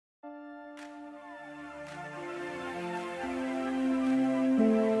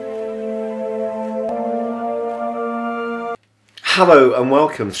Hello and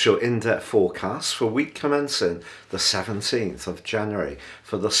welcome to your in-depth forecast for week commencing the 17th of January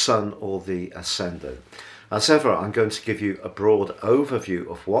for the Sun or the Ascendant. As ever, I'm going to give you a broad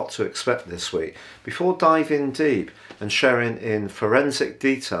overview of what to expect this week before diving deep and sharing in forensic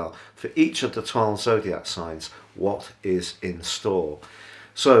detail for each of the 12 zodiac signs what is in store.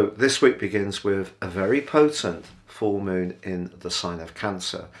 So this week begins with a very potent full moon in the sign of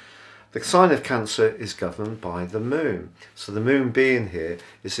Cancer. The sign of Cancer is governed by the moon. So the moon being here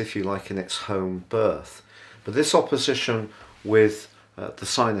is, if you like, in its home birth. But this opposition with the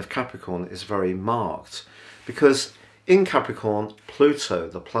sign of Capricorn is very marked because in Capricorn, Pluto,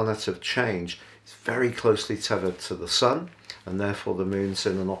 the planet of change, is very closely tethered to the Sun, and therefore the moon's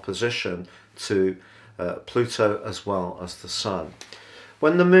in an opposition to Pluto as well as the Sun.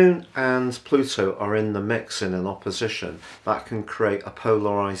 When the moon and Pluto are in the mix in an opposition, that can create a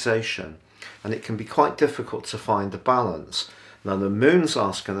polarization, and it can be quite difficult to find a balance. Now the moon's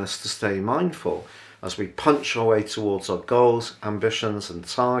asking us to stay mindful as we punch our way towards our goals, ambitions and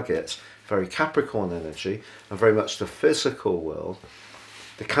targets, very Capricorn energy and very much the physical world.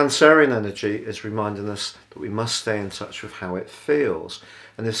 The Cancerian energy is reminding us that we must stay in touch with how it feels,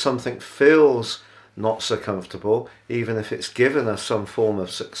 and if something feels not so comfortable, even if it's given us some form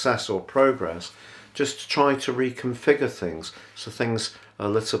of success or progress, just to try to reconfigure things so things are a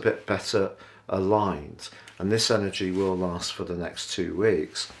little bit better aligned. And this energy will last for the next 2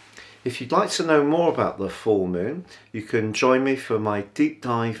 weeks. If you'd like to know more about the full moon, you can join me for my deep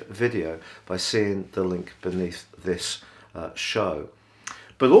dive video by seeing the link beneath this show.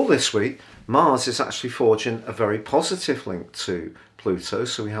 But all this week, Mars is actually forging a very positive link to Pluto,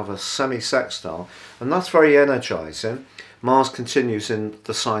 so we have a semi-sextile, and that's very energizing. Mars continues in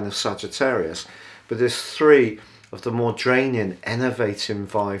the sign of Sagittarius, but there's 3 of the more draining, enervating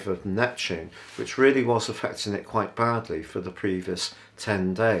vibe of Neptune, which really was affecting it quite badly for the previous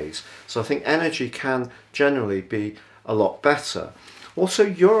 10 days. So I think energy can generally be a lot better. Also,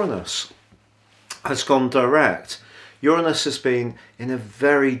 Uranus has gone direct. Uranus has been in a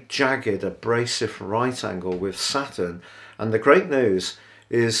very jagged, abrasive right angle with Saturn, and the great news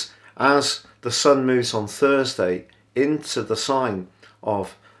is as the Sun moves on Thursday into the sign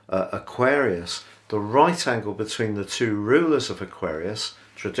of Aquarius, the right angle between the 2 rulers of Aquarius,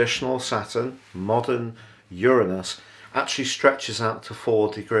 traditional Saturn, modern Uranus, actually stretches out to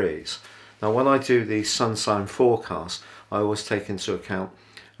 4 degrees. Now when I do the sun sign forecast, I always take into account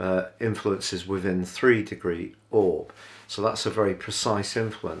influences within 3-degree orb. So that's a very precise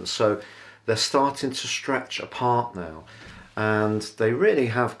influence. So they're starting to stretch apart now, and they really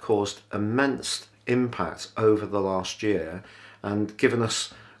have caused immense impact over the last year and given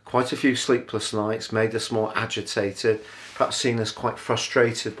us quite a few sleepless nights, made us more agitated, perhaps seen us quite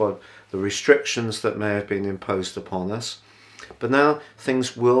frustrated by the restrictions that may have been imposed upon us. But now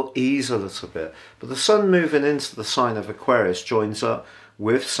things will ease a little bit. But the Sun moving into the sign of Aquarius joins up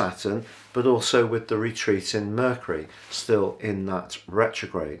with Saturn, but also with the retreating Mercury, still in that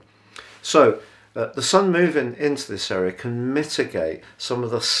retrograde. So the Sun moving into this area can mitigate some of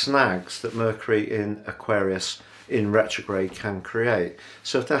the snags that Mercury in Aquarius in retrograde can create.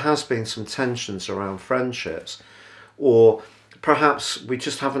 So if there has been some tensions around friendships, or perhaps we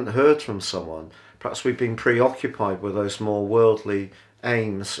just haven't heard from someone, perhaps we've been preoccupied with those more worldly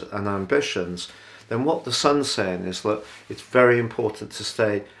aims and ambitions, then what the Sun's saying is that it's very important to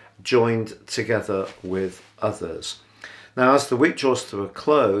stay joined together with others. Now as the week draws to a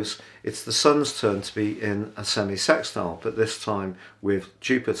close, it's the Sun's turn to be in a semi-sextile, but this time with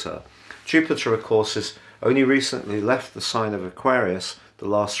Jupiter. Jupiter, of course, has only recently left the sign of Aquarius the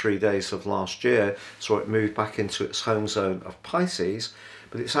last 3 days of last year, so it moved back into its home zone of Pisces,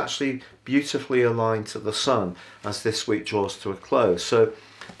 but it's actually beautifully aligned to the Sun as this week draws to a close. So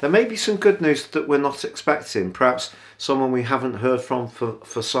there may be some good news that we're not expecting. Perhaps someone we haven't heard from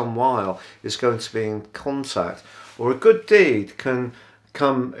for some while is going to be in contact, or a good deed can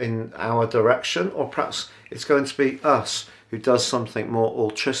come in our direction, or perhaps it's going to be us who does something more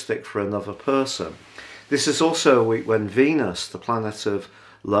altruistic for another person. This is also a week when Venus, the planet of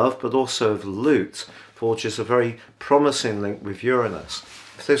love but also of loot, forges a very promising link with Uranus.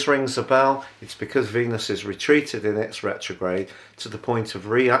 If this rings a bell, it's because Venus is retreated in its retrograde to the point of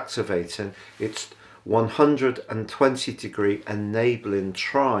reactivating its 120-degree enabling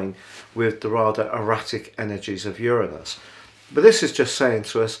trine with the rather erratic energies of Uranus. But this is just saying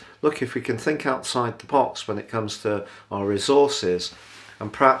to us, look, if we can think outside the box when it comes to our resources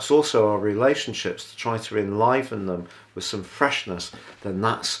and perhaps also our relationships, to try to enliven them with some freshness, then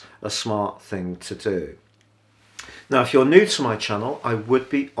that's a smart thing to do. Now, if you're new to my channel, I would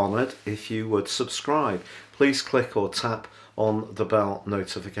be honoured if you would subscribe. Please click or tap on the bell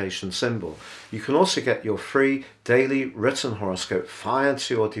notification symbol. You can also get your free daily written horoscope fired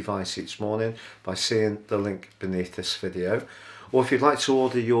to your device each morning by seeing the link beneath this video. Or if you'd like to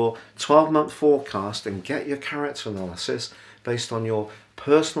order your 12-month forecast and get your character analysis based on your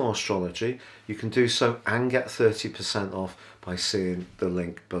personal astrology, you can do so and get 30% off by seeing the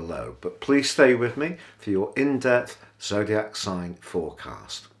link below. But please stay with me for your in-depth zodiac sign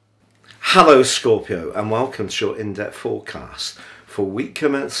forecast. Hello Scorpio, and welcome to your in-depth forecast for week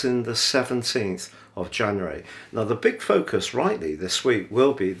commencing the 17th of January. Now the big focus rightly this week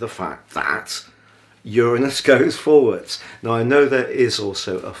will be the fact that Uranus goes forwards. Now I know there is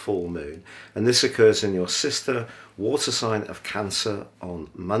also a full moon, and this occurs in your sister water sign of Cancer on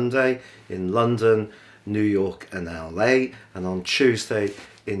Monday in London, New York and LA, and on Tuesday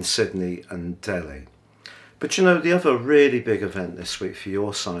in Sydney and Delhi. But you know, the other really big event this week for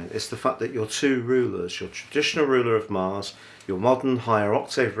your sign is the fact that your two rulers, your traditional ruler of Mars, your modern higher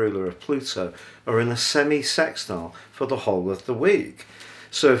octave ruler of Pluto, are in a semi-sextile for the whole of the week.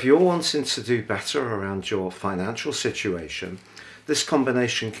 So if you're wanting to do better around your financial situation, this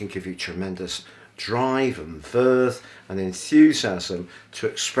combination can give you tremendous drive and verve and enthusiasm to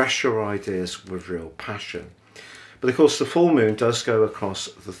express your ideas with real passion. But of course the full moon does go across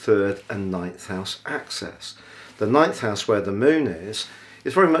the 3rd and 9th house axis. The 9th house, where the moon is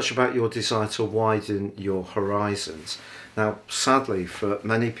very much about your desire to widen your horizons. Now sadly for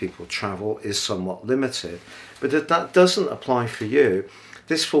many people travel is somewhat limited, but if that doesn't apply for you,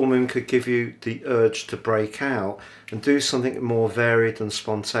 this full moon could give you the urge to break out and do something more varied and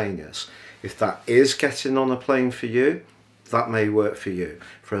spontaneous. If that is getting on a plane for you, that may work for you.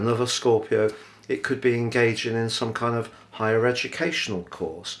 For another Scorpio, it could be engaging in some kind of higher educational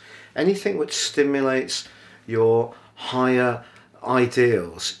course. Anything which stimulates your higher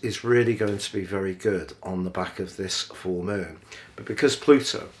ideals is really going to be very good on the back of this full moon. But because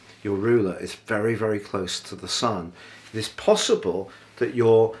Pluto, your ruler, is very, very close to the sun, it is possible that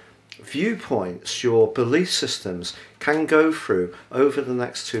your viewpoints, your belief systems can go through over the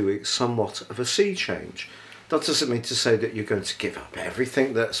next 2 weeks somewhat of a sea change. That doesn't mean to say that you're going to give up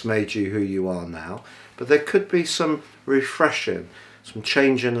everything that's made you who you are now, but there could be some refreshing, some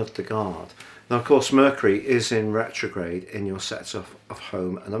changing of the guard. Now of course Mercury is in retrograde in your sector of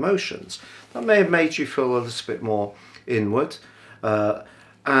home and emotions. That may have made you feel a little bit more inward,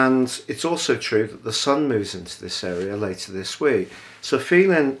 and it's also true that the sun moves into this area later this week. So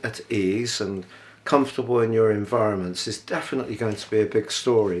feeling at ease and comfortable in your environments is definitely going to be a big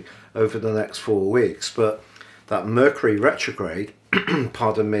story over the next 4 weeks. But that Mercury retrograde,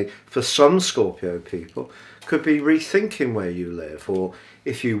 pardon me, for some Scorpio people could be rethinking where you live, or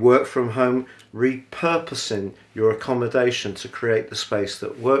if you work from home, repurposing your accommodation to create the space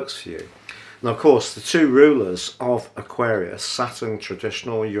that works for you. Now of course the two rulers of Aquarius, Saturn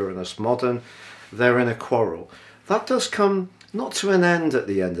traditional, Uranus modern, they're in a quarrel. That does come not to an end at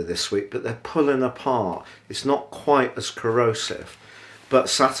the end of this week, but they're pulling apart. It's not quite as corrosive. But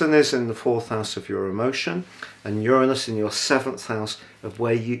Saturn is in the 4th house of your emotion, and Uranus in your 7th house of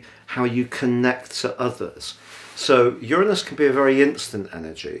how you connect to others. So Uranus can be a very instant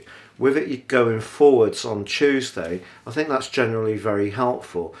energy. With it going forwards on Tuesday, I think that's generally very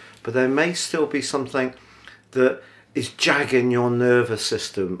helpful. But there may still be something that is jagging your nervous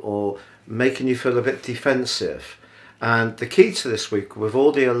system or making you feel a bit defensive. And the key to this week, with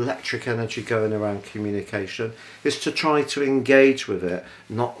all the electric energy going around communication, is to try to engage with it,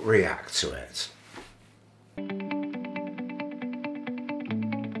 not react to it.